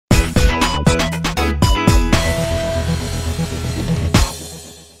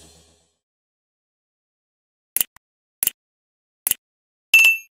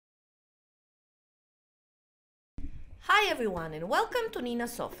Hi everyone and welcome to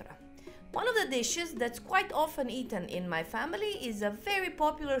Nina's Sofra. One of the dishes that's quite often eaten in my family is a very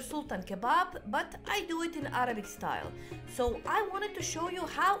popular Sultan kebab, but I do it in Arabic style. So I wanted to show you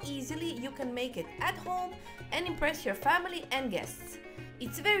how easily you can make it at home and impress your family and guests.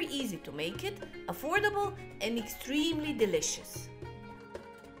 It's very easy to make it, affordable and extremely delicious.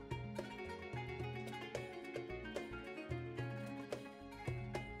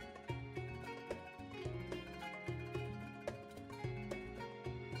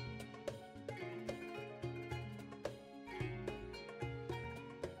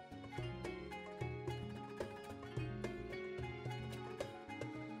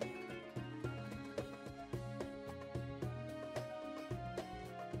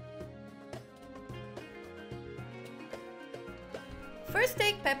 First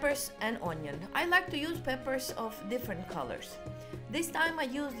take peppers and onion. I like to use peppers of different colors. This time I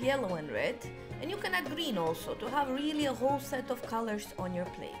used yellow and red, and you can add green also to have really a whole set of colors on your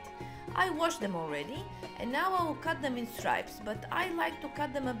plate. I washed them already and now I will cut them in stripes, but I like to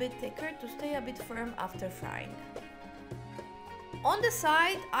cut them a bit thicker to stay a bit firm after frying. On the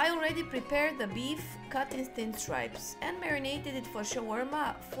side, I already prepared the beef cut in thin stripes and marinated it for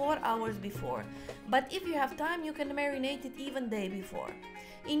shawarma 4 hours before. But if you have time, you can marinate it even day before.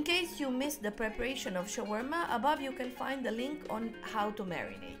 In case you missed the preparation of shawarma, above you can find the link on how to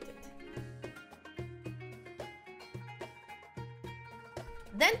marinate it.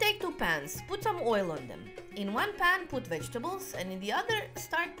 Then take 2 pans, put some oil on them. In one pan put vegetables and in the other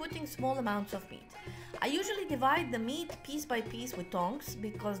start putting small amounts of meat. I usually divide the meat piece by piece with tongs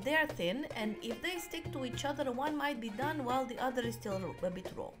because they are thin, and if they stick to each other, one might be done while the other is still a bit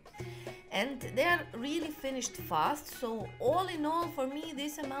raw. And they are really finished fast, so all in all for me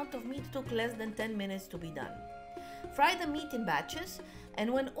this amount of meat took less than 10 minutes to be done. Fry the meat in batches,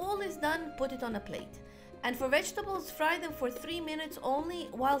 and when all is done, put it on a plate. And for vegetables, fry them for 3 minutes only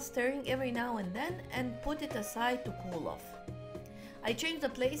while stirring every now and then, and put it aside to cool off. I changed the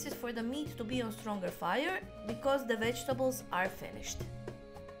places for the meat to be on stronger fire because the vegetables are finished.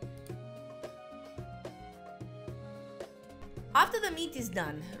 After the meat is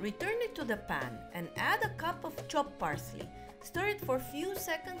done, return it to the pan and add a cup of chopped parsley. Stir it for a few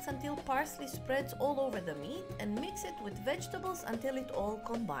seconds until parsley spreads all over the meat and mix it with vegetables until it all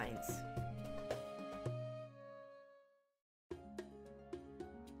combines.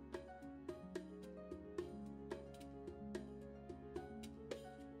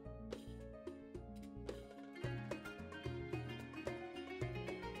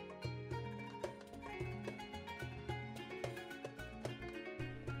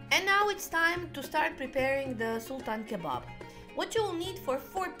 And now it's time to start preparing the Sultan kebab. What you will need for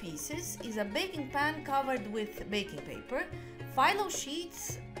 4 pieces is a baking pan covered with baking paper, phyllo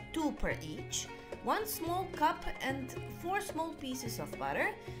sheets, 2 per each, 1 small cup and 4 small pieces of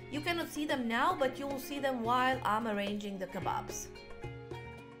butter. You cannot see them now, but you will see them while I'm arranging the kebabs.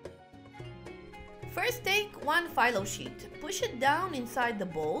 First take 1 phyllo sheet, push it down inside the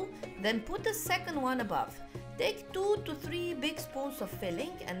bowl, then put the second one above. Take 2 to 3 big spoons of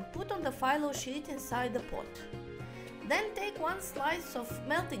filling and put on the phyllo sheet inside the pot. Then take 1 slice of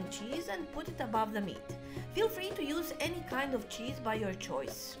melting cheese and put it above the meat. Feel free to use any kind of cheese by your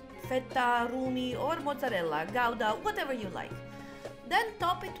choice. Feta, Rumi or mozzarella, Gouda, whatever you like. Then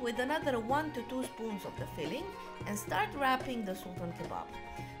top it with another 1 to 2 spoons of the filling and start wrapping the Sultan kebab.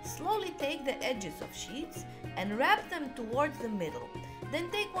 Slowly take the edges of sheets and wrap them towards the middle. Then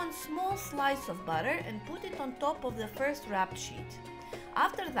take 1 small slice of butter and put it on top of the first wrapped sheet.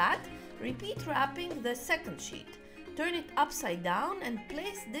 After that, repeat wrapping the second sheet. Turn it upside down and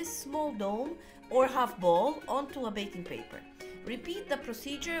place this small dome or half ball onto a baking paper. Repeat the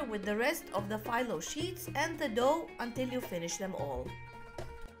procedure with the rest of the phyllo sheets and the dough until you finish them all.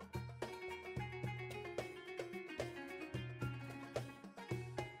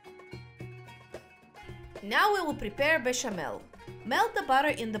 Now we will prepare bechamel. Melt the butter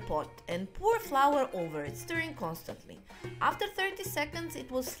in the pot and pour flour over it, stirring constantly. After 30 seconds it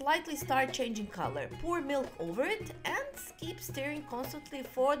will slightly start changing color. Pour milk over it and keep stirring constantly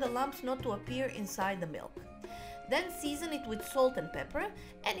for the lumps not to appear inside the milk. Then season it with salt and pepper,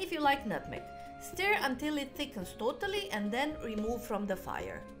 and if you like, nutmeg. Stir until it thickens totally and then remove from the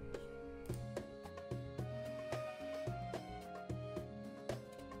fire.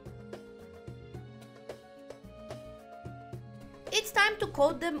 It's time to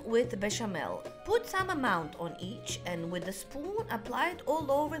coat them with bechamel. Put some amount on each and with a spoon apply it all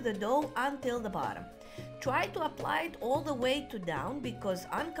over the dough until the bottom. Try to apply it all the way to down because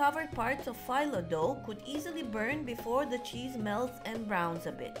uncovered parts of phyllo dough could easily burn before the cheese melts and browns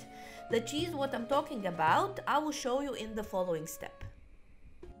a bit. The cheese what I'm talking about, I will show you in the following step.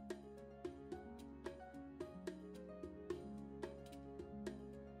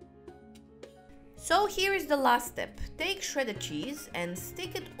 So here is the last step. Take shredded cheese and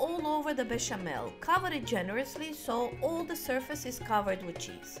stick it all over the bechamel. Cover it generously so all the surface is covered with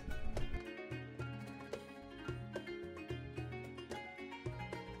cheese.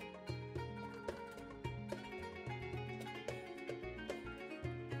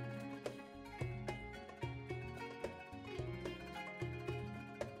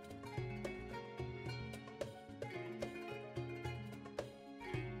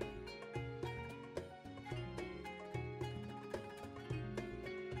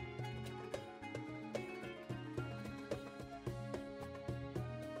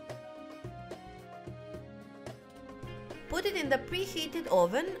 Put it in the preheated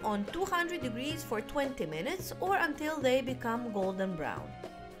oven on 200 degrees for 20 minutes or until they become golden brown.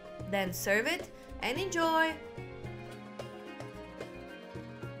 Then serve it and enjoy!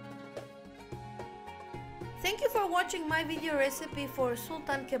 Thank you for watching my video recipe for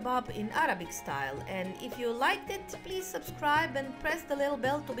Sultan Kebab in Arabic style, and if you liked it, please subscribe and press the little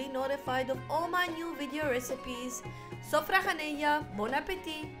bell to be notified of all my new video recipes. Sofra Haneya, bon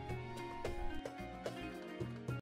appetit!